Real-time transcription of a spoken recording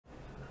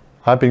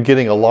I've been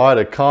getting a lot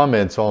of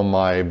comments on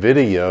my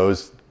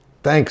videos.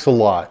 Thanks a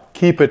lot.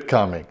 Keep it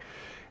coming.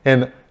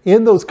 And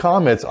in those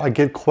comments, I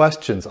get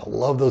questions. I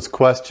love those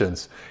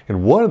questions.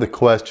 And one of the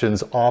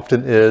questions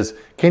often is,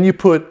 can you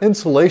put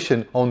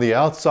insulation on the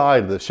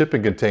outside of the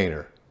shipping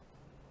container?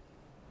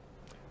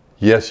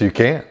 Yes, you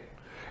can.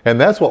 And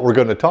that's what we're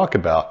going to talk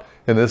about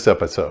in this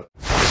episode.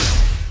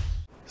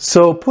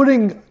 So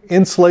putting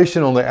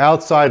insulation on the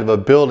outside of a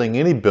building,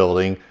 any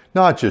building,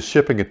 not just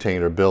shipping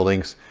container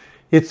buildings,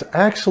 it's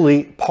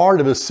actually part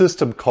of a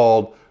system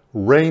called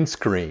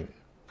Rainscreen.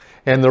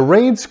 And the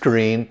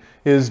Rainscreen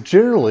is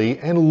generally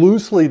and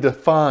loosely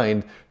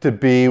defined to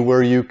be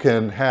where you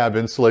can have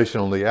insulation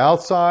on the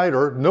outside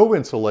or no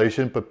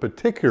insulation, but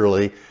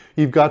particularly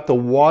you've got the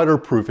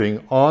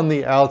waterproofing on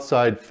the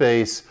outside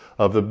face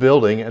of the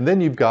building. And then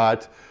you've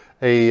got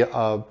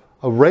a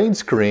rain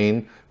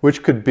screen,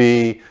 which could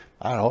be,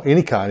 I don't know,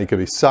 any kind. It could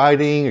be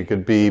siding, it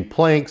could be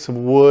planks of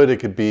wood,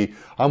 it could be,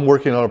 I'm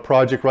working on a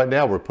project right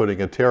now, we're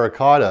putting a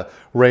terracotta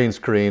rain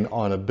screen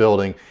on a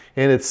building,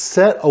 and it's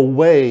set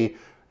away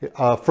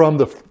from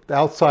the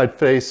outside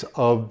face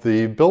of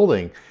the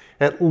building,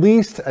 at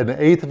least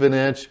 1/8 of an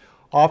inch,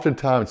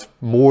 oftentimes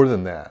more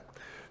than that.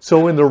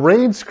 So in the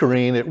rain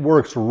screen, it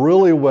works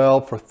really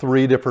well for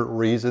 3 different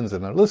reasons,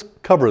 and let's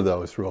cover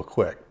those real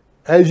quick.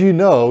 As you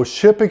know,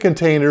 shipping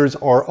containers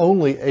are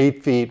only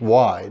 8 feet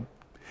wide.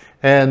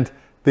 And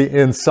the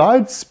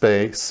inside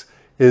space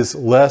is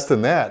less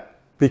than that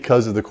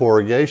because of the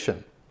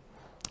corrugation.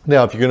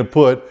 Now, if you're going to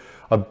put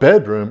a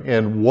bedroom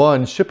in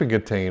one shipping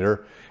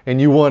container and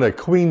you want a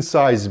queen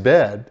size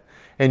bed,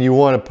 and you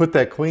want to put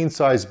that queen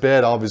size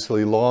bed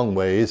obviously long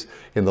ways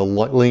in the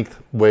length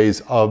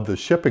ways of the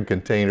shipping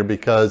container,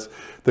 because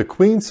the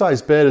queen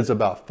size bed is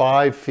about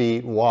 5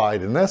 feet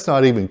wide, and that's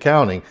not even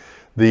counting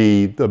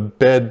the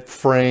bed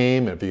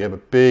frame, if you have a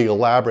big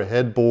elaborate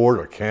headboard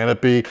or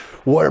canopy,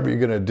 whatever you're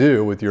going to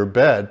do with your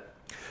bed.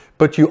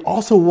 But you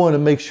also want to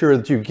make sure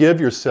that you give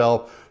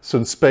yourself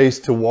some space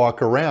to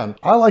walk around.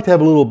 I like to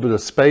have a little bit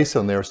of space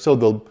on there, so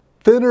the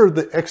thinner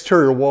the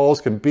exterior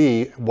walls can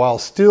be while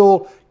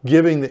still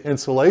giving the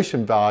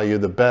insulation value,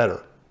 the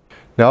better.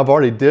 Now, I've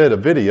already did a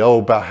video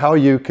about how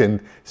you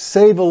can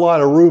save a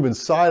lot of room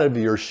inside of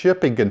your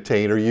shipping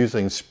container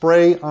using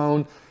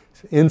spray-on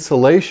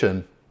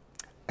insulation.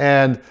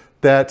 And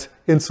that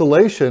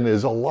insulation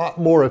is a lot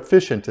more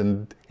efficient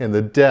in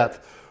the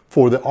depth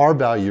for the R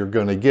value you're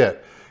going to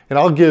get. And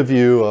I'll give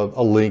you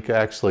a link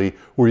actually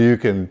where you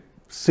can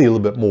see a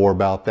little bit more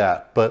about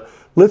that. But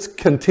let's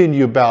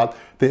continue about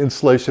the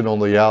insulation on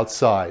the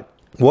outside.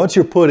 Once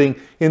you're putting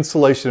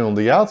insulation on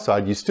the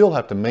outside, you still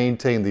have to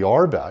maintain the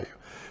R value.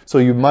 So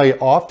you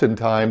might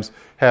oftentimes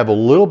have a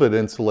little bit of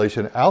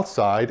insulation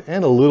outside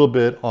and a little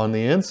bit on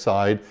the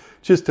inside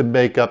just to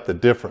make up the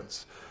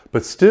difference.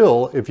 But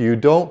still, if you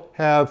don't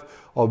have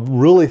a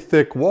really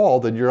thick wall,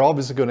 then you're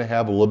obviously going to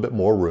have a little bit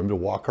more room to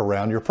walk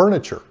around your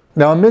furniture.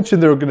 Now, I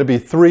mentioned there are going to be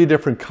 3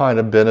 different kind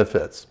of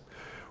benefits.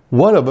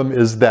 One of them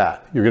is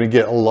that you're going to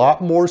get a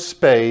lot more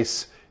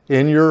space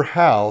in your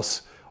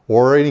house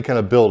or any kind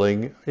of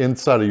building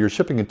inside of your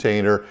shipping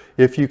container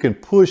if you can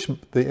push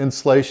the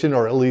insulation,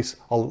 or at least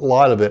a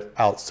lot of it,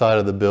 outside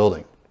of the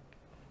building.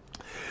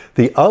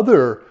 The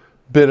other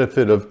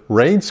benefit of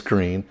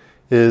Rainscreen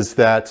is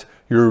that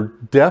you're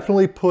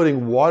definitely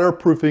putting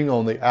waterproofing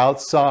on the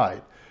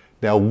outside.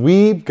 Now,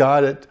 we've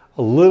got it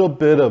a little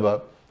bit of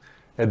an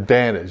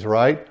advantage,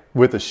 right?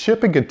 With the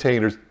shipping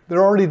containers,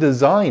 they're already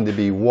designed to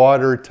be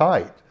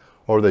watertight,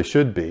 or they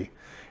should be.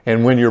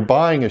 And when you're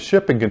buying a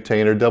shipping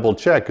container, double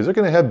check, because they're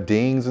going to have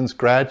dings and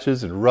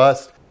scratches and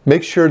rust.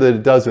 Make sure that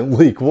it doesn't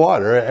leak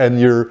water and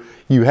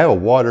you have a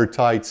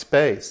watertight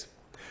space.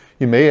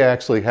 You may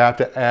actually have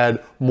to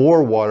add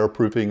more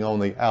waterproofing on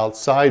the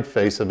outside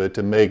face of it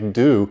to make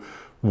do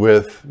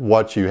with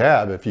what you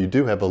have if you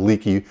do have a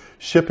leaky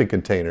shipping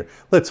container.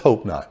 Let's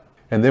hope not.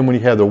 And then when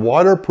you have the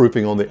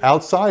waterproofing on the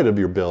outside of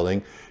your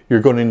building,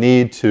 you're going to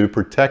need to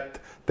protect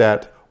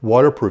that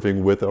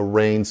waterproofing with a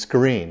rain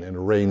screen. And a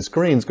rain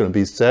screen is going to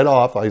be set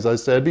off, as I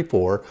said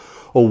before,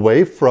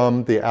 away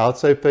from the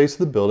outside face of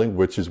the building,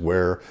 which is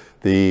where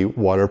the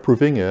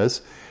waterproofing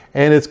is.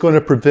 And it's going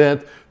to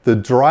prevent the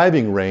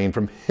driving rain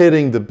from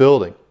hitting the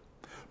building.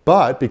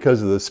 But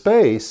because of the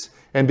space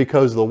and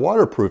because of the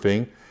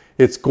waterproofing,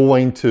 it's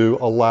going to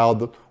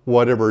allow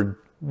whatever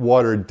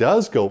water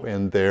does go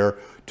in there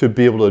to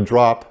be able to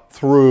drop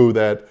through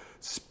that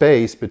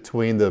space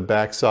between the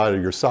backside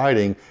of your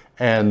siding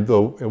and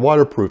the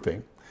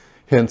waterproofing.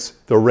 Hence,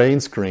 the rain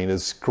screen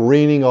is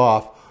screening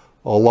off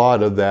a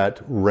lot of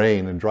that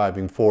rain and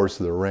driving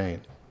force of the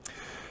rain.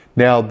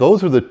 Now,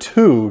 those are the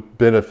 2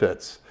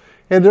 benefits,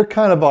 and they're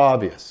kind of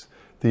obvious.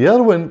 The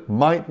other one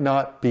might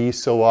not be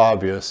so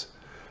obvious,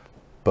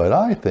 but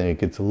I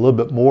think it's a little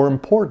bit more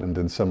important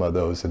than some of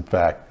those. In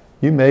fact,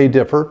 you may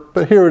differ,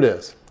 but here it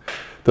is.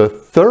 The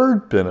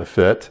 3rd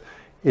benefit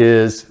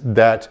is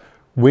that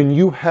when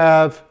you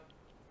have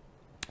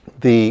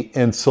the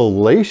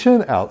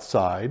insulation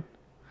outside,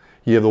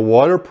 you have the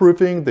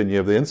waterproofing, then you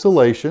have the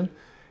insulation,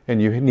 and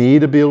you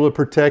need to be able to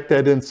protect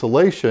that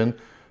insulation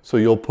So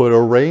you'll put a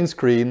rain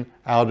screen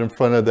out in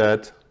front of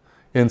that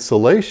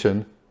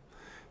insulation.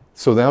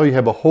 So now you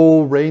have a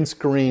whole rain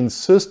screen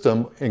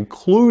system,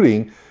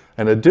 including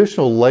an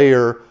additional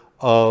layer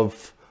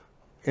of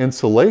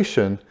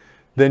insulation.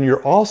 Then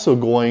you're also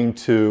going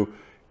to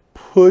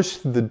push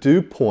the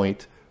dew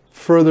point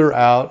further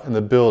out in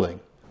the building.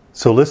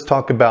 So let's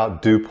talk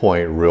about dew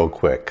point real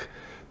quick.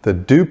 The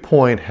dew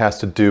point has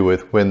to do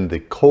with when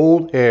the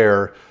cold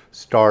air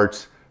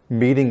starts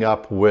meeting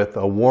up with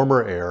a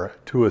warmer air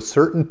to a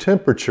certain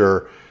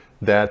temperature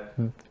that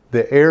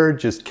the air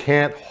just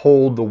can't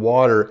hold the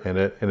water in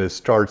it, and it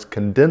starts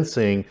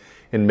condensing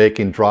and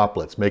making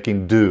droplets,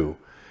 making dew.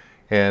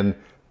 And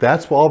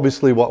that's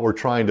obviously what we're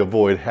trying to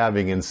avoid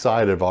having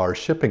inside of our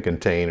shipping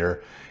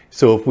container.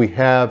 So if we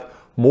have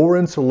more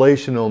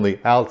insulation on the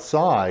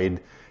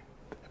outside,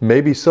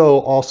 maybe so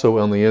also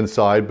on the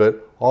inside,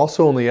 but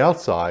also on the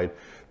outside,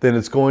 then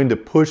it's going to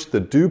push the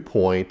dew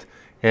point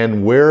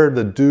and where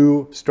the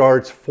dew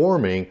starts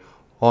forming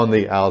on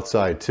the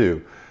outside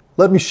too.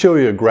 Let me show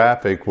you a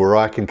graphic where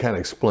I can kind of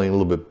explain a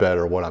little bit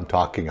better what I'm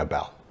talking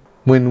about.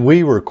 When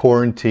we were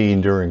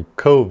quarantined during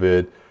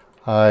COVID,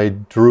 I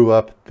drew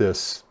up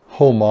this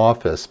home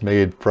office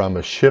made from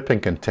a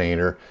shipping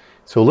container.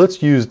 So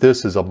let's use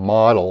this as a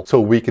model so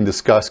we can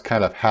discuss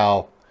kind of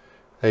how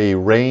a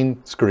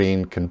rain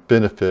screen can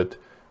benefit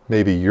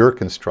maybe your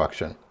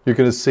construction. You're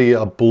going to see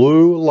a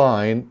blue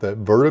line, that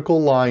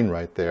vertical line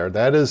right there.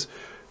 That is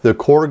the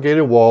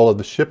corrugated wall of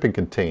the shipping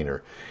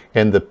container.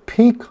 And the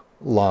pink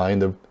line,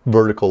 the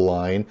vertical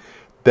line,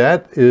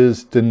 that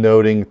is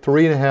denoting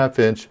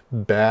 3.5-inch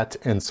batt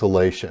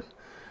insulation.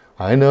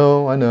 I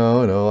know,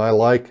 I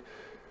like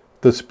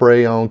the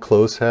spray-on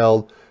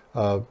close-held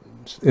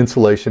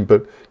insulation,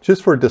 but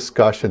just for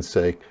discussion's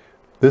sake,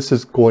 this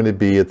is going to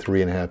be a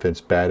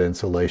 3.5-inch batt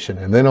insulation.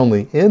 And then on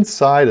the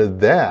inside of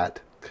that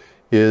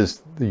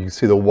is, you can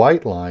see the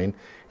white line,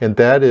 and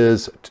that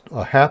is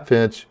a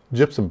 1/2-inch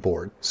gypsum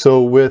board.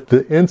 So with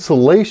the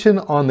insulation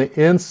on the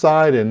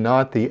inside and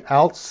not the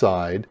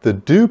outside, the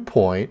dew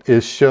point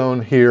is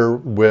shown here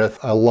with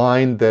a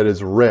line that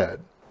is red.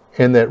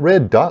 And that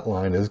red dot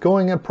line is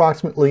going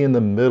approximately in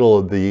the middle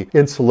of the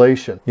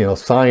insulation. You know,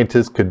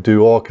 scientists could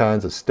do all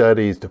kinds of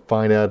studies to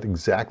find out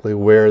exactly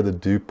where the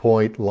dew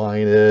point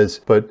line is,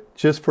 but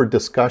just for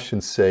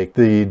discussion's sake,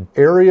 the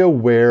area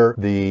where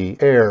the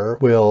air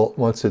will,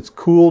 once it's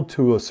cooled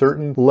to a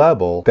certain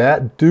level,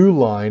 that dew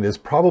line is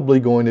probably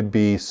going to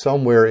be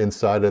somewhere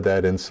inside of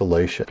that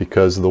insulation,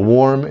 because the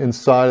warm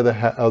inside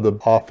of the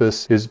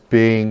office is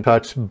being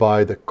touched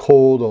by the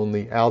cold on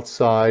the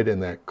outside,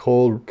 and that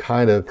cold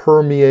kind of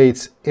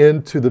permeates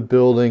into the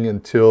building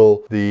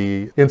until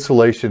the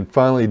insulation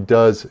finally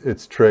does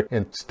its trick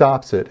and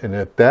stops it. And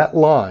at that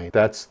line,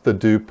 that's the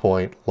dew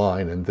point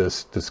line in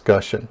this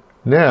discussion.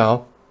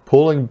 Now,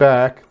 pulling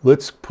back,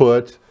 let's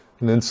put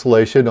an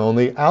insulation on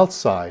the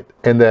outside.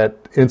 And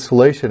that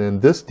insulation in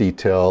this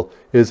detail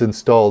is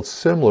installed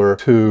similar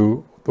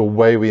to the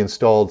way we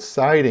installed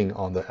siding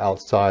on the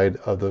outside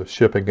of the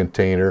shipping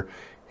container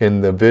in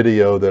the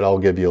video that I'll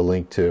give you a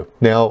link to.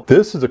 Now,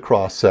 this is a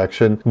cross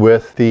section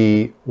with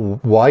the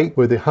white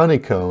with the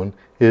honeycomb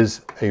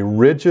is a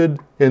rigid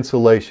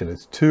insulation.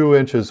 It's 2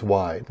 inches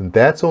wide. And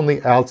that's on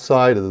the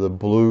outside of the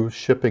blue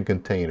shipping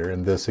container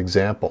in this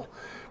example.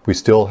 We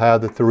still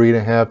have the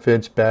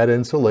 3.5-inch batt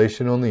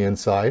insulation on the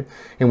inside,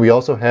 and we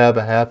also have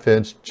a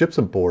 1/2-inch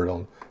gypsum board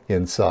on the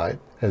inside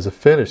as a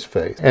finish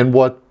face. And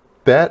what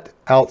that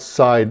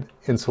outside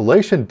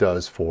insulation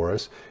does for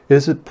us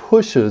is it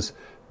pushes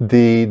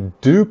the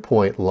dew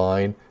point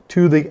line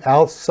to the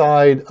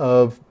outside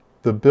of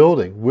the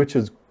building, which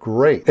is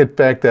great. In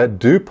fact, that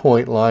dew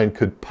point line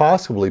could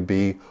possibly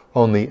be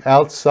on the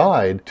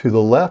outside to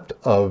the left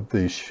of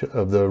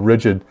the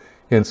rigid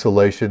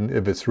insulation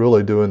if it's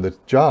really doing the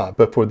job.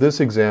 But for this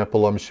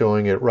example, I'm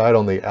showing it right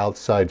on the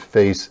outside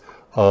face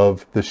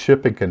of the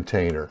shipping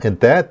container. And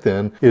that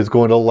then is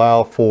going to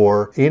allow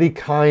for any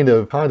kind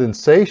of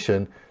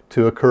condensation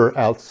to occur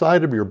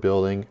outside of your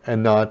building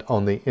and not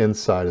on the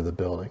inside of the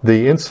building.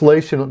 The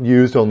insulation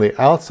used on the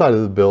outside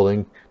of the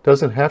building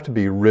doesn't have to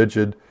be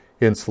rigid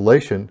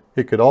insulation.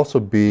 It could also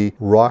be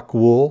rock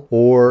wool,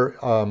 or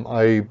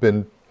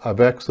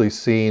I've actually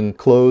seen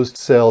closed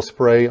cell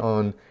spray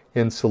on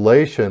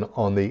insulation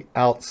on the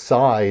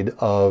outside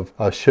of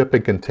a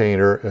shipping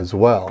container as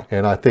well.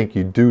 And I think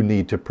you do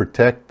need to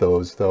protect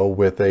those though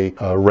with a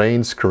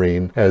rain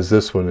screen, as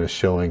this one is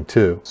showing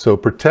too. So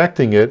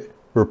protecting it,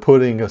 we're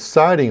putting a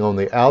siding on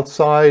the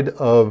outside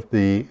of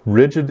the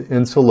rigid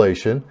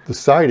insulation. The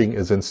siding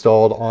is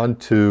installed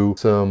onto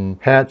some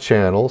hat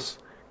channels,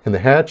 and the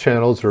hat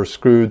channels are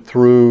screwed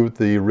through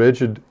the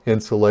rigid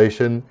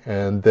insulation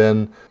and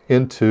then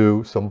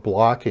into some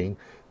blocking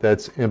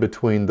that's in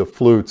between the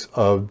flutes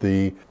of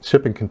the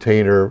shipping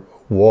container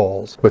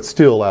walls, but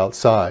still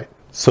outside.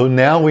 So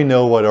now we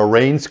know what a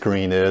rain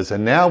screen is,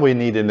 and now we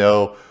need to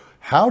know,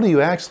 how do you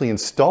actually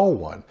install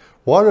one?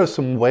 What are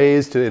some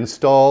ways to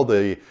install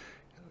the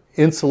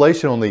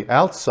insulation on the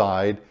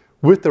outside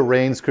with the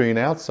Rainscreen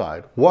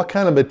outside. What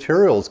kind of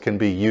materials can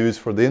be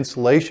used for the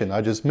insulation?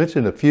 I just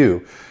mentioned a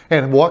few.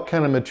 And what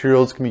kind of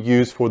materials can be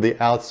used for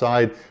the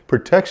outside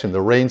protection, the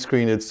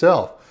Rainscreen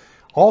itself?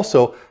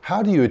 Also,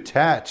 how do you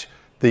attach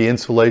the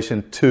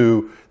insulation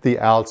to the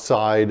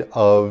outside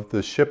of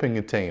the shipping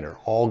container?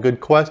 All good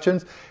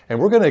questions, and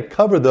we're going to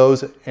cover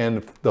those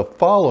in the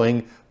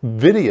following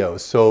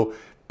videos. So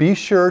be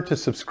sure to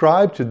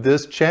subscribe to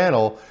this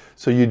channel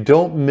so you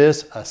don't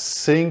miss a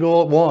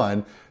single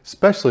one,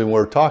 especially when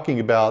we're talking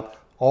about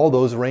all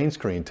those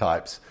Rainscreen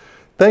types.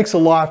 Thanks a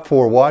lot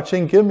for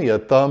watching. Give me a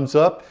thumbs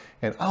up,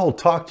 and I'll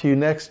talk to you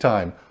next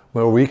time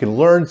where we can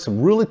learn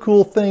some really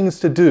cool things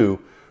to do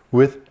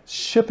with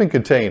shipping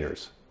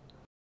containers.